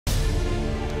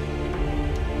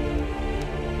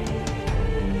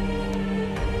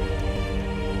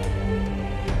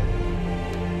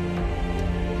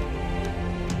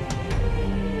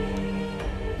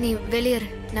வெளியே இரு,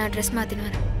 நான் ட்ரெஸ் மாத்தின்னு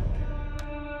வரேன்.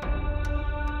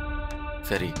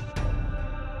 சரி,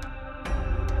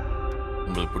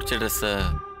 உங்களுக்கு பிடிச்ச ட்ரெஸ்ஸை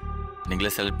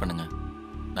நீங்களே செலக்ட் பண்ணுங்க,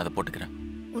 நான் அதை போட்டுக்கிறேன்.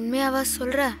 உண்மையாவா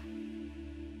சொல்ற?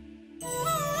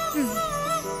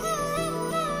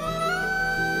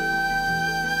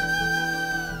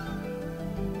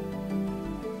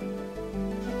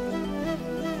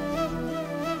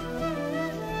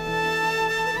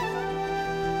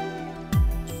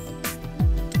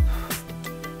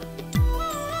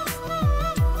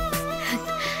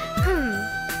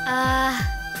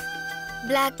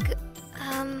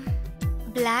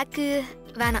 பிளாக்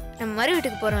வேணாம், நம்ம மறு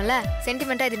வீட்டுக்கு போறோம்ல,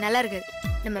 சென்டிமெண்டா இது நல்லா இருக்காது.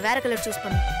 நம்ம வேற கலர் சூஸ்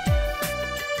பண்ணுவோம்.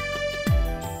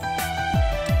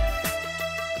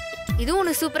 இதுவும்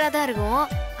உனக்கு சூப்பரா தான் இருக்கும்,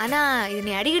 ஆனா இது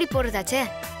நீ அடிக்கடி போடுறதாச்சே,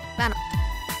 வேணாம்.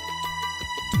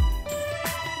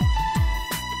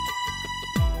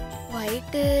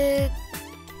 ஒயிட்டு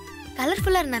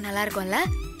கலர்ஃபுல்லா இருந்தா நல்லா இருக்கும்ல,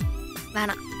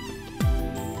 வேணாம்.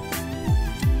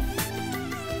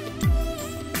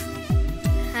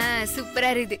 சூப்பரா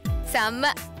இருக்குது, செம்ம.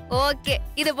 ஓகே,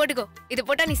 இத போட்டுக்கோ. இத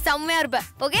போட்டா நீ செம்மையா இருப்ப.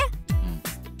 ஓகே,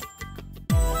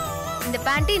 இந்த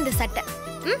பேண்ட் இந்த சட்டை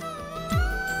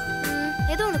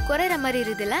ஏதோ உனக்கு குறையிற மாதிரி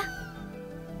இருக்குதுல்ல,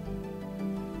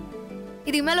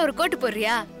 இதுக்கு மேல ஒரு கோட்டு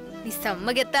போடுறியா? நீ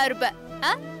செம்ம கெத்தா இருப்ப.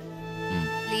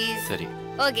 ப்ளீஸ். சரி,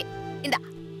 ஓகே, இந்தா.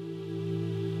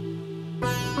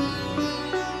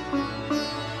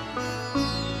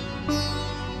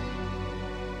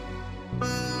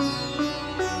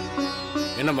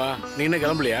 என்னம்மா, நீ என்ன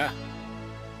கிளம்பலையா?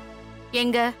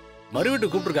 எங்க மறு வீட்டு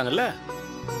கூப்பிட்டுருக்காங்கல்ல?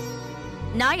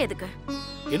 நான் எதுக்கு?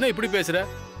 என்ன இப்படி பேசுற?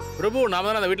 பிரபு நாம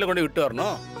தான் அந்த வீட்டுல கொண்டு விட்டு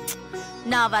வரணும்.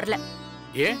 நான் வரல.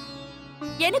 ஏன்?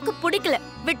 எனக்கு பிடிக்கல,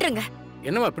 விட்டுருங்க.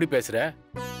 என்னம்மா இப்படி பேசுற?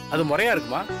 அது முறையா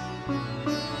இருக்குமா?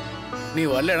 நீ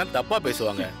வரலன்னா தப்பா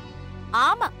பேசுவாங்க.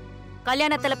 ஆமா,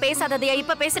 கல்யாணத்துல பேசாததையா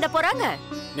இப்ப பேசிட போறாங்க?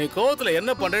 நீ கோவத்துல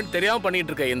என்ன பண்றேன்னு தெரியாம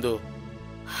பண்ணிட்டு இருக்க இந்து.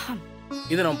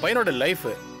 இது நம்ம பையனோட லைஃப்,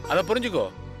 அத புரிஞ்சுக்கோ.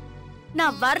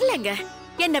 நான் வரலங்க,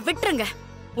 என்ன விட்டுருங்க.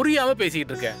 புரியாம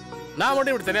பேசிட்டு இருக்க. நான்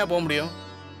மட்டும் இப்படி தனியா போக முடியும்?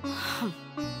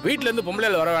 வீட்ல இருந்து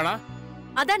பொம்பளைல வர வேணாம்?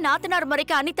 அதான் நாத்தனார்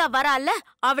முறைக்கு அனிதா வரல,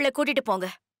 அவளை கூட்டிட்டு போங்க.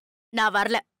 நான்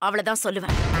வரல, அவளைதான்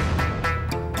சொல்லுவேன்.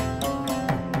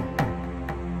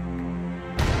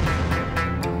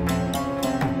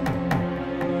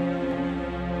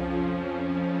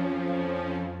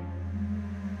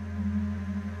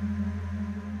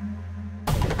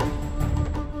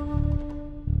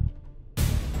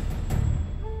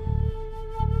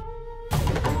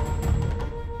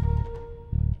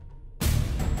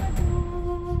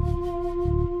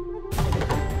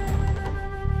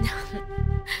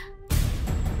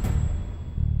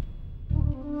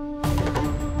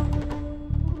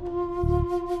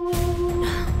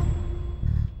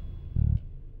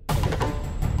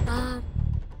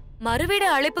 மறுவீடு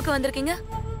அழைப்புக்கு வந்திருக்கீங்க,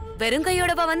 வெறும்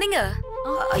கையோடவா வந்தீங்க?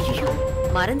 ஐயோ,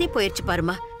 மறந்தே போயிருச்சு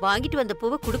பாருமா. வாங்கிட்டு வந்த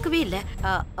பூவை குடுக்கவே இல்ல.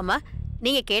 அம்மா,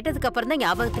 நீங்க கேட்டதுக்கு அப்புறம் தான்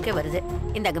ஞாபகத்துக்கே வருது.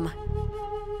 இந்தாங்கம்மா,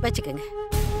 வச்சுக்கோங்க.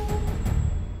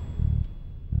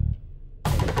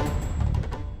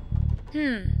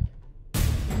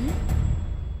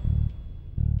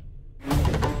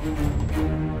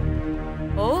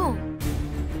 ஓ,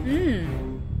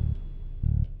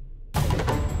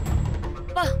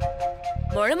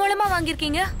 மொழமொழமா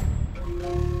வாங்கிருக்கீங்க.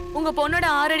 உங்க பொண்ணோட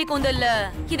 6 அடி கூந்தல்ல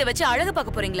இத வச்சு அழகு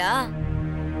பார்க்க போறீங்களா?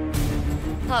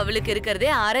 அவளுக்கு இருக்கிறதே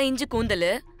 1/2 இன்ச்சு கூந்தல்,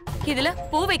 இதுல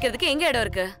பூ வைக்கிறதுக்கு எங்க இடம்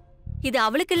இருக்கு? இது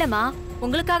அவளுக்கு இல்லம்மா,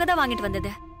 உங்களுக்காக தான் வாங்கிட்டு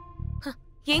வந்தது.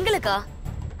 எங்களுக்கா?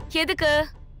 எதுக்கு?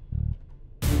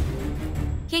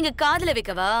 எங்க காதுல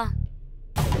வைக்கவா?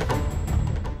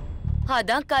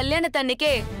 அதான்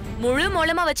கல்யாணத்தன்னைக்கே முழு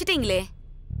மொழமா வச்சிட்டீங்களே,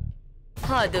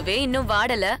 அதுவே இன்னும்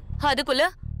வாடல, அதுக்குள்ள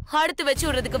அடுத்து வச்சு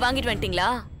விடுறதுக்கு வாங்கிட்டு வந்துட்டீங்களா?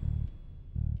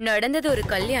 நடந்தது ஒரு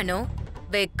கல்யாணம்,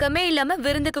 வெக்கமே இல்லாம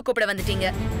விருந்துக்கு கூப்பிட வந்துட்டீங்க.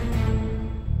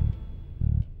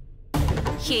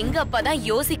 எங்க அப்பாதான்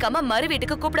யோசிக்காம மறு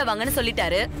வீட்டுக்கு கூப்பிட வாங்கன்னு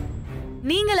சொல்லிட்டாரு,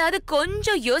 நீங்களாவது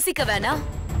கொஞ்சம் யோசிக்க வேணாம்?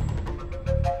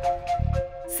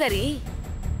 சரி,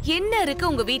 என்ன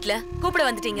இருக்கு உங்க வீட்ல கூப்பிட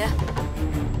வந்துட்டீங்க?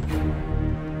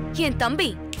 என் தம்பி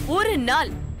ஒரு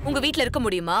நாள் உங்க வீட்ல இருக்க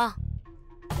முடியுமா?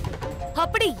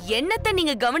 அப்படி என்னத்த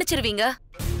நீங்க கவனிச்சிருவீங்க?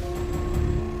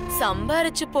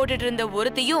 சம்பாரிச்சு போட்டுட்டு இருந்த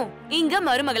ஒருத்தையும் இங்க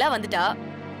மருமகளா வந்துட்டா.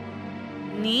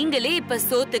 நீங்களே இப்ப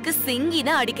சோத்துக்கு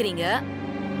சிங்கிதான் அடிக்கிறீங்க.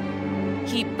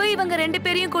 இப்ப இவங்க 2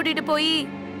 பேரையும் கூட்டிட்டு போய்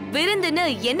விருந்துன்னு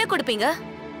என்ன கொடுப்பீங்க?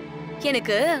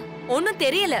 எனக்கு ஒன்னும்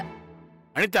தெரியல.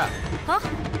 அனிதா,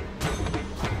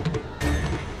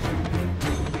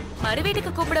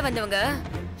 மறுவீட்டுக்கு கூப்பிட வந்தவங்க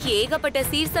ஏகப்பட்ட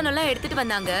சீர்சனம் எல்லாம் எடுத்துட்டு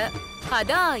வந்தாங்க.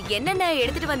 அதான் என்னென்ன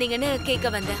எடுத்துட்டு வந்தீங்கன்னு கேட்க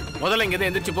வந்தேன். முதல்ல இங்க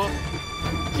எந்திரிச்சு போ.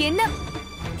 என்ன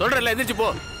சொல்றேன்ல, எந்திரிச்சு போ.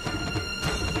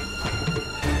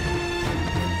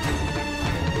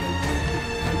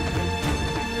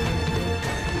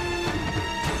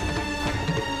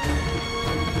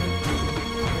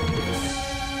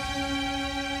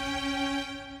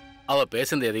 அவ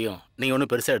பேசுனது எதையும் நீங்க ஒன்றும்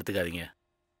பெருசா எடுத்துக்காதீங்க.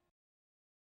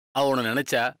 அவ ஒன்று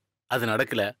நினைச்சா அது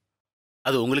நடக்கல,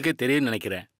 அது உங்களுக்கே தெரியும்னு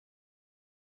நினைக்கிறேன்.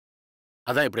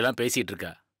 அதான் இப்படிலாம் பேசிட்டு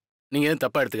இருக்கா. நீங்க எதுவும்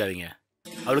தப்பா எடுத்துக்காதீங்க.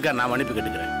 அவளுக்கா நான் மன்னிப்பு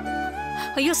கேட்டுக்கிறேன்.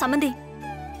 ஐயோ சம்மந்தி,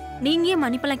 நீங்க ஏன்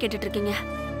மன்னிப்பெல்லாம் கேட்டுட்டு இருக்கீங்க?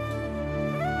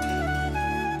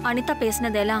 அனிதா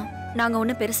பேசினதெல்லாம் நாங்க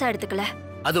ஒன்னும் பெருசா எடுத்துக்கல.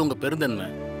 அது உங்க பெருந்தன்மை.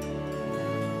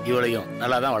 இவளையும்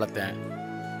நல்லா தான் வளர்த்தேன்,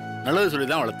 நல்லது சொல்லி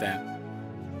தான் வளர்த்தேன்.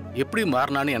 எப்படி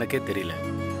மாறினான்னு எனக்கே தெரியல.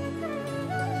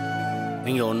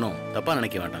 நீங்க ஒன்றும் தப்பா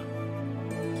நினைக்க வேண்டாம்.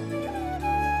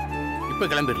 இப்ப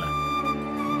கிளம்பிடலாம்.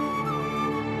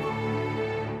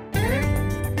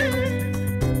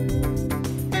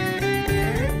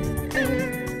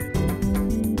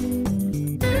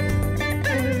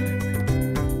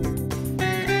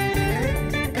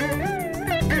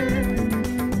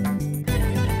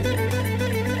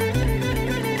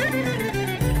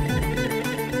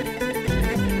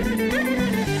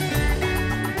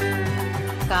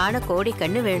 காண கோடி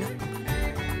கண்ணு வேணும்.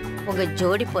 உங்க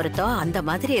ஜோடி பொருத்தம் அந்த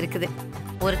மாதிரி இருக்குது.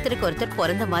 ஒருத்தருக்கு ஒருத்தர்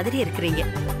பிறந்த மாதிரி இருக்கிறீங்க.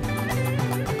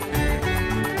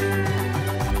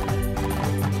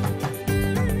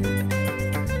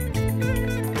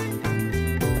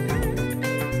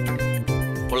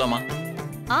 போலாமா?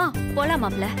 போலாம்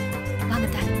மாப்ள, வாங்க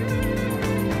தா.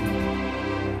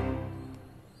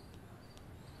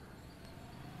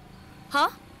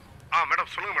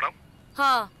 மேடம் சொல்லுங்க மேடம்.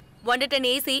 110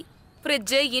 ஏசி,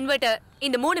 ஃப்ரிட்ஜ், இன்வெர்டர்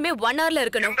இந்த மூணுமே 1 ஹவர்ல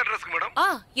இருக்கணும். எந்த அட்ரஸ்க்கு மேடம்?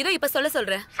 இதோ இப்ப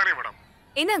சொல்றேன். சரி மேடம்.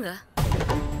 என்னங்க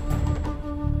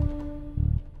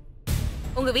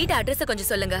உங்க வீட்டு அட்ரஸ் கொஞ்சம்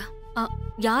சொல்லுங்க.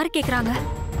 யாரு கேக்குறாங்க?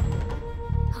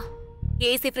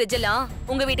 ஏசி ஃப்ரிட்ஜ் எல்லாம்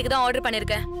உங்க வீட்டுக்கு தான் ஆர்டர்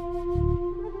பண்ணிருக்கேன்.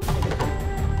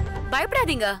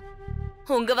 பயப்படாதீங்க.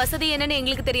 உங்க வசதி என்னன்னு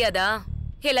எங்களுக்கு தெரியாதா?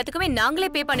 எல்லாத்துக்குமே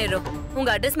நாங்களே பே பண்ணிடுறோம்.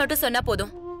 உங்க அட்ரஸ் மட்டும் சொன்னா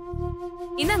போதும்.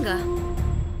 என்னங்க?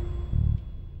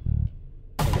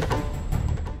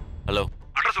 ஹலோ,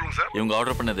 அட்ரஸ் சொல்லுங்க சார். இவங்க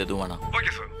ஆர்டர் பண்ணது எதுவும் வேணாம்.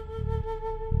 Okay sir.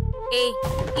 ஏய்,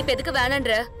 இப்ப எதுக்கு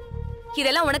வேணான்ற?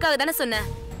 இதெல்லாம் உனக்காக தானே சொன்னேன்.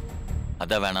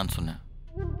 அதான் வேணான்னு சொன்னேன்.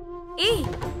 ஏய்,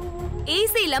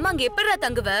 ஏசி இல்லாம அங்க எப்படிடா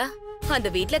தங்குவ? அந்த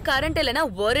வீட்ல கரண்ட் இல்லனா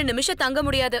ஒரு நிமிஷம் தங்க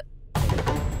முடியாது.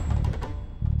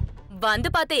 வந்து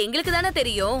பார்த்த எங்களுக்கு தானே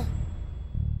தெரியும்.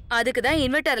 அதுக்கு தான்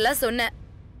இன்வெர்டர்லாம் சொன்னேன்.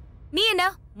 நீ என்ன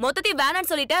மொத்தத்தையும்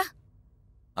வேணான்னு சொல்லிட்ட?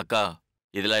 அக்கா,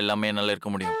 இதெல்லாம் எல்லாமே என்னால இருக்க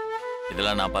முடியும்.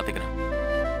 இதெல்லாம் நான் பாத்துக்கிறேன்.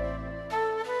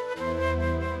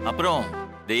 அப்புறம்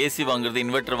இந்த ஏசி வாங்குறது,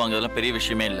 இன்வெர்டர் வாங்குறதுலாம் பெரிய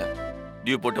விஷயமே இல்லை.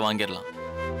 டியூ போட்டு வாங்கிடலாம்.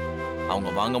 அவங்க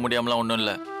வாங்க முடியாமலாம் ஒன்றும்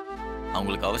இல்லை.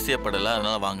 அவங்களுக்கு அவசியப்படலை,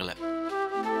 அதனால வாங்கலை.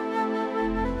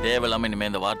 தேவையில்லாம இனிமே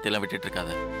இந்த வார்த்தையெல்லாம் விட்டுட்டு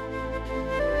இருக்காத.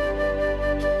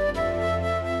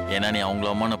 ஏன்னா நீ அவங்கள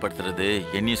அவமானப்படுத்துறது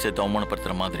என்னையும் சேர்த்து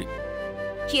அவமானப்படுத்துற மாதிரி.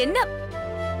 என்ன?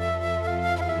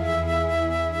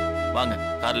 வாங்க,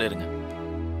 கார்ல இருங்க.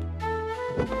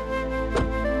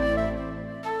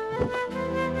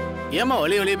 ஏமா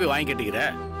வழியே போய் வாங்கி கேட்டுக்கிற?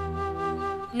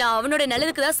 நான் அவனோட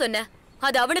நல்லதுக்கு தான் சொன்னேன்.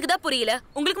 அது அவனுக்கு தான் புரியல.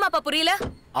 உங்களுக்குமா அப்பா புரியல?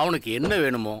 அவனுக்கு என்ன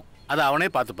வேணுமோ அதை அவனே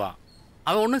பார்த்துப்பான்.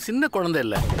 அவன் ஒன்றும் சின்ன குழந்தை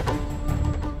இல்லை.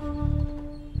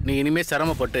 நீ இனிமே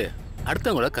சிரமப்பட்டு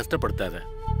அடுத்தவங்கள கஷ்டப்படுத்தாத.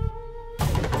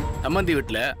 சம்மந்தி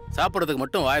வீட்டில் சாப்பிட்றதுக்கு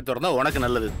மட்டும் வாயை திறந்தா உனக்கு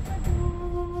நல்லது.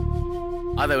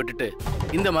 அதை விட்டுட்டு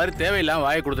இந்த மாதிரி தேவையில்லாம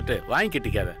வாயை கொடுத்துட்டு வாங்கி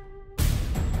கட்டிக்காத.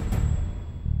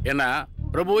 ஏன்னா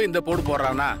பிரபு இந்த போடு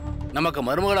போடுறான்னா நமக்கு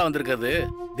மருமகளா வந்திருக்கிறது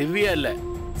திவ்யா இல்ல,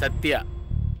 சத்யா.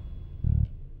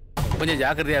 கொஞ்சம்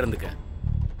ஜாக்கிரதையா இருந்துக்க.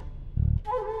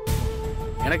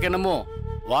 எனக்கு என்னமோ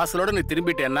வாசலோட நீ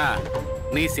திரும்பிட்டேன்னா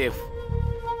நீ சேஃப்.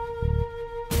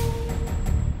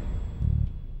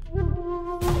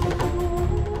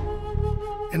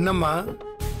 என்னம்மா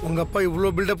உங்க அப்பா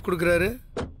இவ்வளோ பில்டப் கொடுக்குறாரு?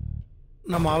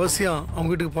 நம்ம அவசியம்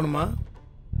அவங்க வீட்டுக்கு போகணுமா?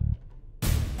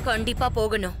 கண்டிப்பா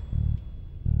போகணும்.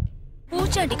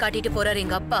 பூச்சாண்டி காட்டிட்டு போறாரு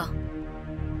எங்க அப்பா.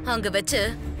 அங்க வச்சு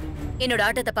என்னோட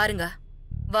ஆட்டத்தை பாருங்க.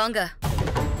 வாங்க.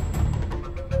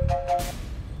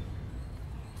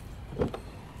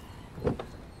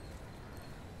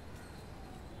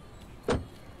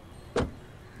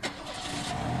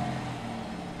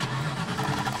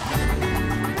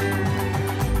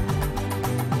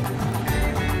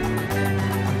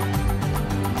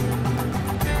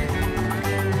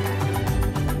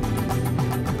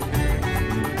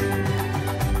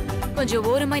 கொஞ்சம்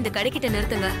ஓரமா இந்த கடைக்கிட்ட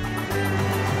நிறுத்துங்க.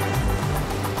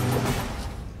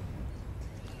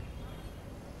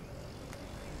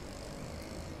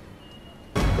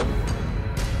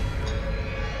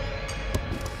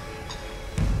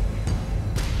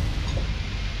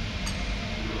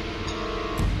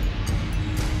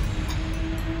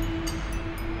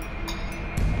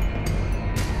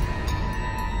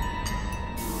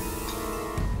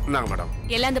 இந்தாங்க மேடம்.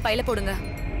 எல்லாம் இந்த பையில போடுங்க.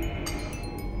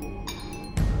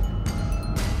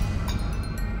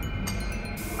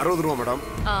 ₹60 மேடம்.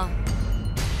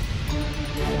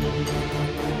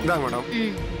 இந்தாங்க மேடம்.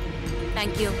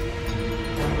 தேங்க்யூ.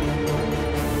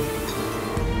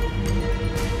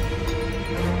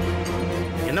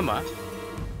 என்னம்மா?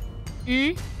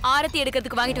 ஆரத்தி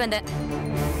எடுக்கிறதுக்கு வாங்கிட்டு வந்தேன்.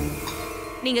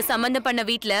 நீங்க சம்பந்தம் பண்ண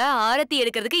வீட்ல ஆரத்தி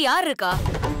எடுக்கிறதுக்கு யார் இருக்கா?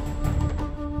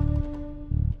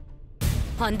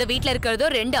 அந்த வீட்ல இருக்கிறதோ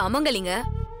 2 அமங்கலிங்க.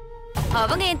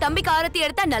 அவங்க என் தம்பிக்கு ஆரத்தி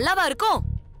எடுத்தா நல்லாவா இருக்கும்?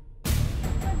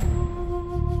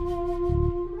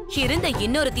 இருந்த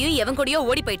இன்னொருத்தையும் எவன் கூடயோ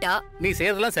ஓடி போயிட்டா. நீ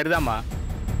செய்யறதெல்லாம் சரிதாம்மா.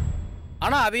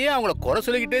 ஆனா அதையே அவங்கள குறை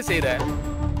சொல்லிக்கிட்டே செய்யற.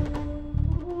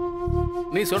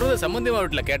 நீ சொல்றத சம்பந்தியமா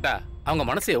வீட்டுல கேட்டா அவங்க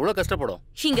மனசு எவ்வளவு கஷ்டப்படும்.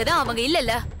 இங்கதான் அவங்க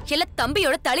இல்லல்ல, எல்லாம்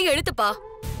தம்பியோட தலை எழுத்துப்பா.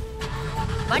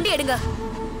 வண்டி எடுங்க.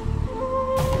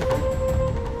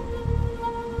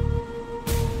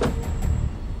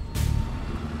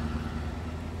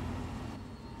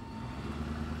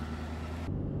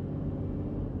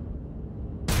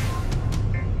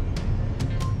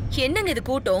 என்னங்க இது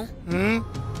கூட்டம்?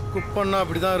 குப்பன்னா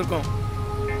அப்படிதான் இருக்கும்.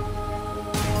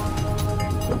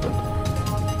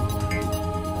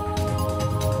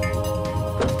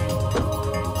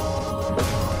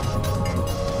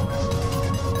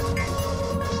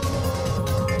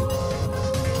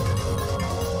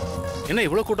 என்ன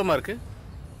இவ்வளவு கூட்டமா இருக்கு?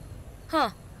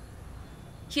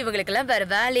 இவங்களுக்கெல்லாம் வேற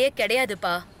வேலையே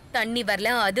கிடையாதுப்பா. தண்ணி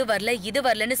வரல, அது வரல, இது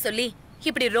வரலன்னு சொல்லி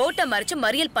இப்படி ரோட்டை மறைச்சு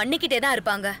மறியல் பண்ணிக்கிட்டே தான்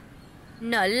இருப்பாங்க.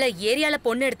 நல்ல ஏரியால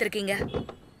பொண்ணு எடுத்திருக்கீங்க.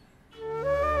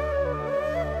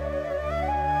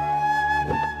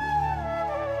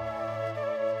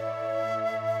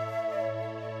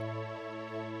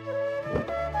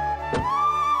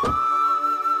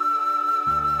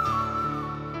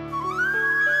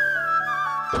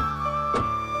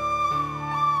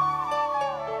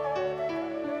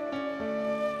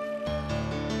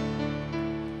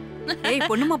 ஏய்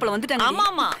பொண்ணு மாப்பிள்ள வந்துட்டாங்க. ஆமா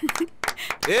ஆமா.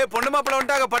 ஏய் பொண்ணு மாப்பிள்ள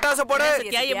வந்துட்டாங்க, பட்டாசு போடு.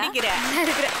 யா எப்படி இருக்கற?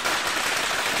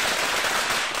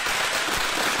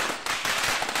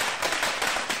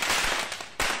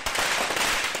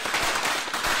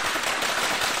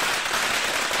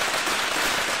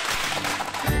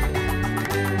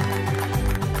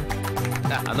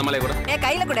 அந்த மலை கூட. ஏய்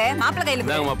கையில கூட, மாப்பிள்ள கையில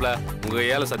கூட. மாப்பிள்ள உங்க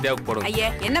ஏல சத்யாவுக்கு போடுங்க. ஐயே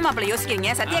என்ன மாப்பிள்ள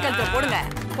யோசிக்கிறீங்க? சத்யா கழுத்துல போடுங்க.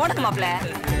 போடுங்க மாப்பிள்ள.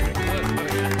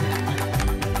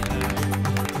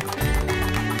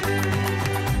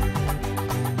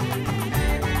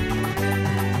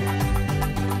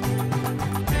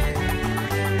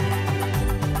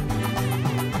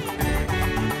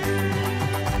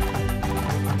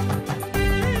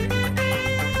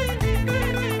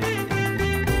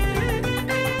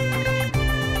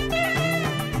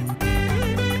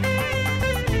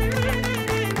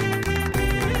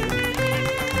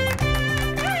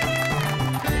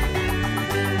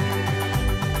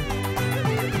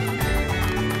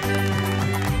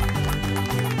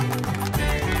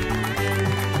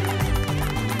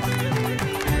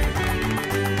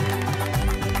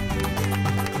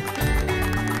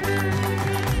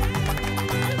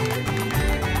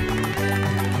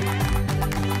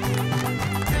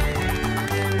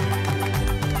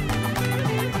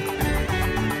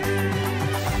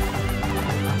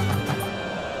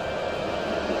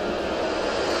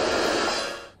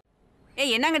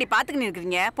 ஏய் என்னங்கடி பாத்துக்கிட்டு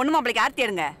இருக்கீங்க? பொண்ணு மாப்பிளைக்கு ஆர்த்தி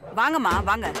எடுங்க. வாங்கம்மா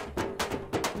வாங்க.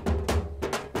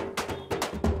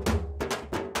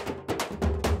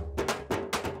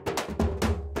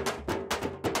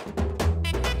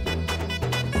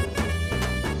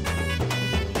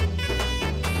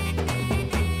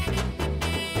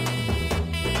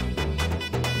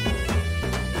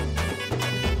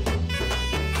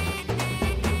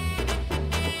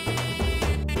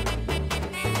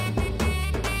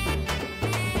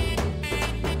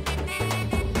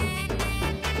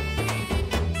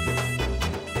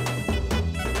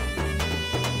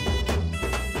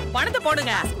 பணத்தை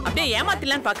போடுங்க. அப்படியே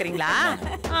ஏமாத்திடலான்னு பாக்குறீங்களா?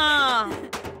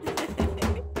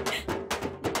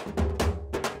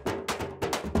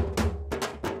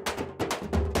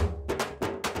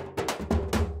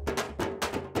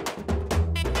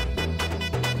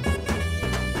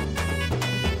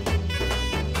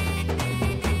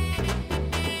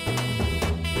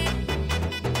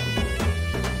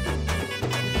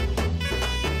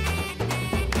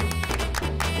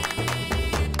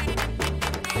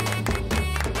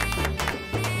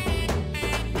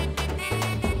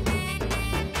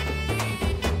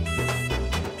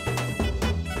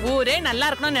 ஊரே நல்லா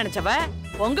இருக்கணும்னு நினைச்சவ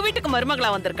உங்க வீட்டுக்கு மருமகளா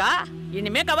வந்திருக்கா.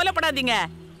 இனிமே கவலைப்படாதீங்க,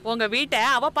 உங்க வீட்டை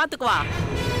அவ பாத்துக்குவா.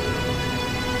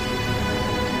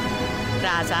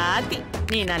 ராசாத்தி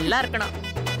நீ நல்லா இருக்கணும்.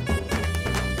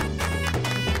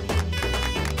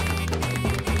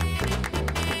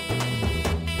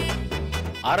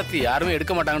 ஆரத்தி யாருமே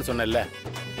எடுக்க மாட்டாங்கன்னு சொன்னேன்ல,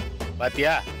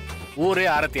 பாத்தியா? ஊரே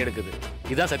ஆரத்தி எடுக்குது.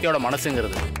 இதுதான் சத்யாவோட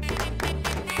மனசுங்கிறது.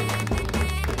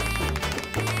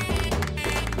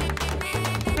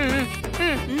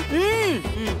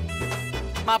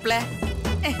 மாப்ள,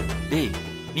 டேய்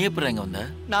நீ எப்படி எங்க வந்த?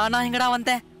 நானா எங்கடா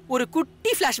வந்தேன்? ஒரு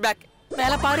குட்டி பிளாஷ்பேக்.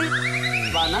 மேல பாரு.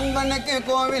 நண்பனுக்கு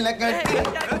கோவில கட்டி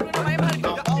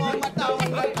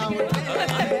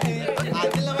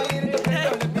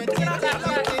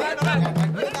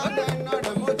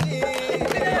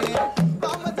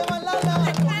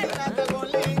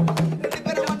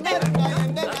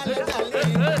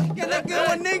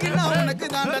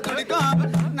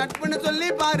நட்புன்னு சொல்லி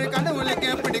பாரு கடவுளுக்கு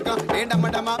பிடிக்கும்.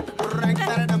 ஏண்டமடமா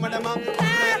தரடமடமா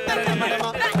தரடமடமா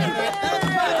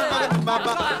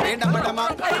பாபா ஏண்டமடமா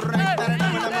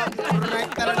தரடமடமா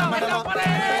தரடமடமா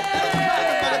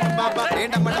பாபா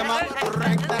ஏண்டமடமா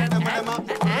தரடமடமா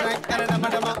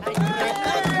தரடமடமா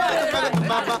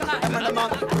பாபா டமடமா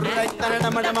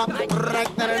தரடமடமா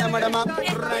தரடமடமா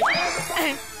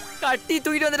கட்டி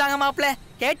தூக்கிட்டு வந்துட்டாங்க மாப்ள.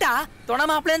 கேட்டா தொண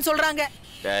மாப்ளன்னு சொல்றாங்க.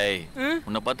 டேய்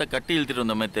உன்னை பார்த்தா கட்டி இழுத்துட்டு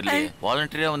வந்த மாதிரி தெரியல,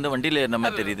 வாலண்டரியா வந்து வண்டியில ஏறின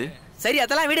மாதிரி தெரியுது. சரி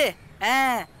அதெல்லாம் விடு.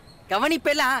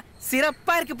 கவனிப்பெல்லாம்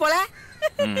சிறப்பா இருக்கு போல.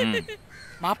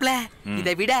 மாப்ள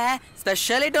இதை விட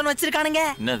ஸ்பெஷல் ஐட்டம் வச்சிருக்கானுங்க.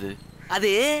 என்னது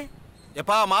அது?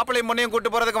 எப்பா மாப்பிள்ளை முன்னையும்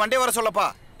கூட்டு போறதுக்கு வண்டி வர சொல்லப்பா.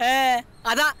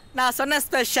 அதான் நான் சொன்ன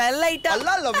ஸ்பெஷல் ஐட்டம்.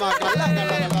 அல்லல்லம்மா கல்லங்க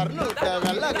வரணுட்ட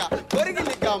வெள்ளங்க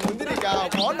பொறுகிலிக்கா முந்திரிக்கா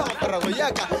போன அப்புற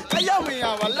கொய்யாக்கா கையாமையா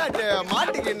வல்லாட்டு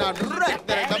மாட்டிக்கு நான்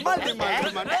டுர்ராக்தர டமாட்டி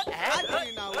மாட்டி மாட்டே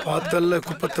பார்த்தல்ல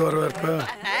குப்பத்து வரவேற்ப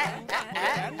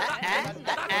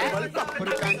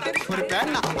ஒரு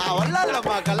பேன்னா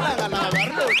வல்லல்லம்மா கல்லங்க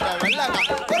வரணுட்ட வெள்ளங்க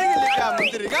பொறுகிலிக்கா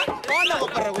முந்திரிக்கா போன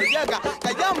அப்புற கொய்யாக்கா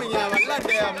கையாமையா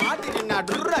வல்லாட்டு மாட்டிக்கு நான்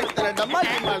டுர்ராக்தர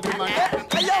டமாட்டி மாட்டி மாட்டே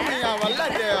கையாமையா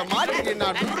வல்லாட்டு மாட்டிக்கு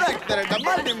நான் டுர்ராக்தர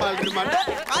டமாட்டி மாட்டி மாட்டே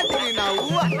மாட்டிக்கு நான்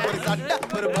ஊவா ஒரு சட்டை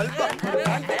ஒரு பல்பா ஒரு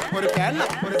பேண்ட் ஒரு பேன்னா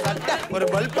ஒரு சட்டை ஒரு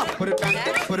பல்பா ஒரு பேண்ட்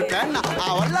ஒரு பேன்னா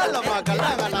வல்லல்லம்மா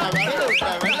கல்லங்க வரணுட்ட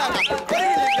வெள்ளங்க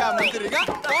பொறுகிலிக்கா முந்திரிக்கா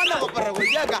போன அப்புற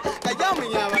கொய்யாக்கா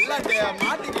கையாமையா வல்லாட்டு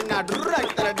மாட்டிக்கு நான்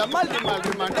டுர்ராக்தர டமாட்டி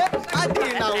மாட்டி மாட்டே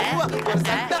மாட்டிக்கு நான் ஊவா ஒரு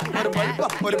சட்டை ஒரு பல்பா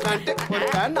ஒரு பேண்ட் ஒரு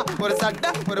பேன்னா ஒரு சட்டை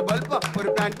ஒரு பல்பா ஒரு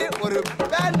பேண்ட் ஒரு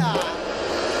பேனா.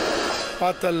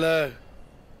 பார்த்தல்ல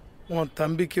உன்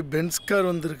தம்பிக்கு பென்ஸ் கார்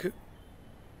வந்திருக்கு.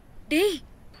 டேய்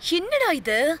என்னடா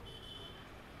இது?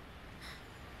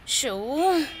 ஷோ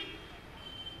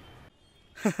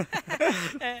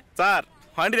சார்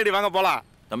வண்டி ரெடி வாங்க போலாம்.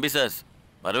 தம்பி சார்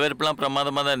வரவேற்பெல்லாம்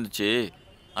பிரமாதமா தான் இருந்துச்சு,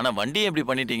 ஆனா வண்டியை எப்படி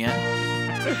பண்ணிட்டீங்க?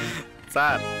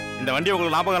 சார் இந்த வண்டி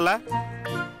உங்களுக்கு ஞாபகம் இல்ல?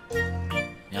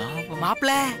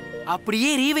 மாப்ள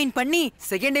அப்படியே ரீவைண்ட் பண்ணி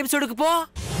செகண்ட் எபிசோடுக்கு போ.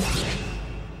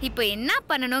 இப்போ என்ன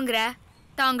பண்ணணும்ங்கற?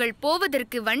 தாங்கள்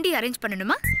போவதற்கு வண்டி அரேஞ்ச்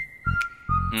பண்ணணுமா?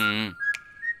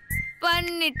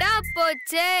 பண்ணிட்டா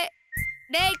போச்சு.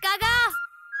 டேய் காகா,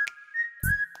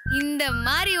 இந்த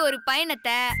மாதிரி ஒரு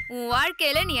பயணத்தை உன்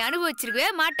வாழ்க்கையில நீ அனுபவிச்சிருக்கவே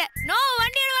மாட்ட. நோ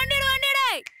வண்டி வண்டி வண்டி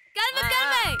கிளம்பு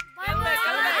கிளம்பு.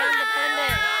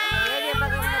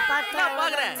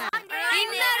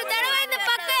 இன்னொரு தடவை இந்த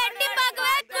பக்கம் எட்டி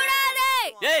பார்க்கவே கூடாது.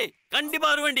 ஏய் கண்டிப்பா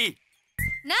வருவேண்டி.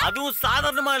 அதுவும்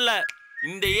சாதாரணமா இல்ல,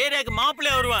 இந்த ஏரியாக்கு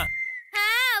மாப்பிள்ளையா வருவேன்.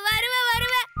 வருவேன்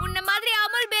வருவேன். உன்ன மாதிரி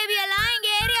அமுல் பேபி எல்லாம் எங்க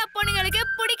ஏரியா பொண்ணுங்களுக்கு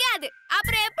பிடிக்காது.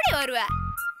 அப்புறம் எப்படி வருவ?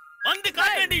 வந்து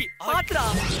காட்டேண்டி. பாத்ரா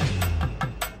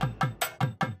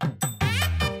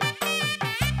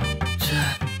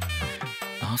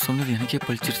நான் சொன்னது எனக்கே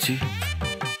பழிச்சிருச்சு.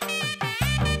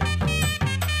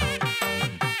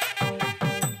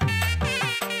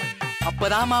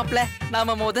 அப்பதான் மாப்ள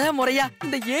நாம முறையா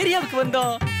இந்த ஏரியாவுக்கு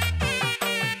வந்தோம்.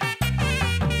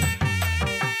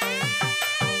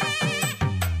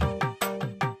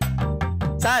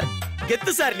 சார்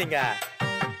கெத்து சார், நீங்க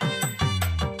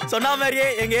சொன்ன மாதிரியே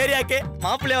எங்க ஏரியாக்கு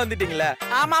மாப்பிள்ளையா வந்துட்டீங்களா?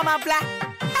 ஆமா மாப்ள.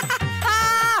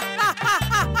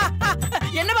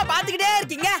 என்னப்பா பாத்துக்கிட்டே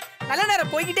இருக்கீங்க? நல்ல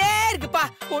நேரம் போய்கிட்டே இருக்குப்பா.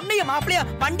 பொண்ணுய மாப்பிள்ளைய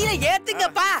வண்டியில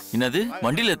ஏத்துங்கப்பா. என்னது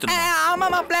வண்டியில ஏத்துறோம்? ஆமா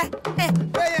மாப்ள.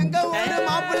 எங்க ஊரு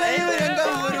மாப்பிள்ளை எங்க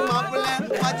ஊரு மாப்பிள்ளை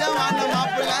மஜமான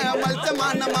மாப்பிள்ளை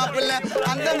மல்சமான மாப்பிள்ளை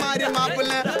அந்த மாதிரி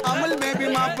மாப்பிள்ளை அமுல் பேபி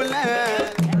மாப்பிள்ளை.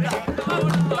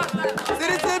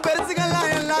 சிரிச்சு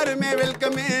பெருசுகள்லாம் எல்லாருமே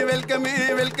வெல்கமே வெல்கமே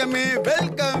வெல்கமே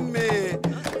வெல்கமே.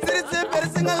 சிரிச்சு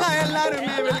பெருசுங்கள்லாம்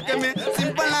எல்லாருமே வெல்கமே.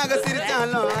 சிம்பிளாக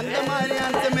சிரிச்சாலும் அந்த மாதிரி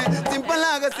ஆன்சமே,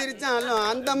 சிம்பிளாக சிரிச்சாலும்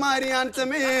அந்த மாதிரி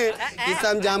ஆன்சமே.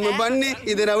 இசம் ஜாமு பண்ணி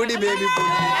இது ரவுடி பேபி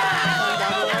பொண்ணு,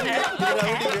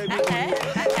 ரவுடி பேபி பொண்ணு.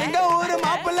 எங்க ஊரு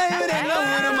மாப்பிள்ளை இவர் எங்க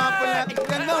ஊரு மாப்பிள்ளை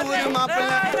எங்க ஊரு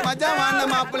மாப்பிள்ளை மஜாமான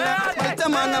மாப்பிள்ளை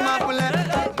மச்சமான மாப்பிள்ளை.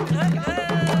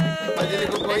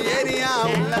 மஜிலுக்கு போய் ஏரியா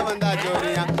உள்ள வந்தா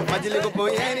ஜோரியா, மஜிலுக்கு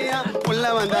போய் ஏரியா உள்ள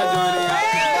வந்தா ஜோரியா.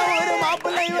 எங்க ஊரு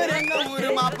மாப்பிள்ளை இவர் எங்க ஊரு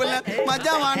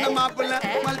மஜாவான மாப்பிள்ள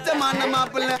மல்சமான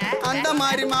மாப்பிள்ள அந்த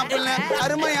மாதிரி மாப்பிள்ள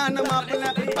அருமையான மாப்பிள்ள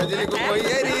மஜிலிக்கு போய்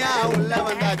ஏரியா உள்ள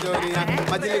வந்தா ஜோரியா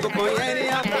மஜிலிக்கு போய்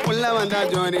ஏரியா உள்ள வந்தா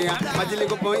ஜோரியா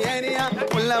மஜிலிக்கு போய் ஏரியா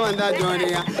உள்ள வந்தா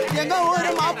ஜோரியா எங்க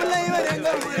ஊரு மாப்பிள்ள இவர்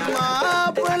எங்க ஊரு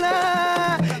மாப்பிள்ள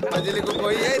மஜிலிக்கு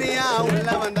போய் ஏரியா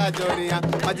உள்ள வந்தா ஜோரியா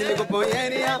மஜிலிக்கு போய்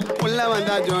ஏரியா உள்ள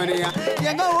வந்தா ஜோரியா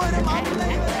எங்க ஊரு மாப்பிள்ள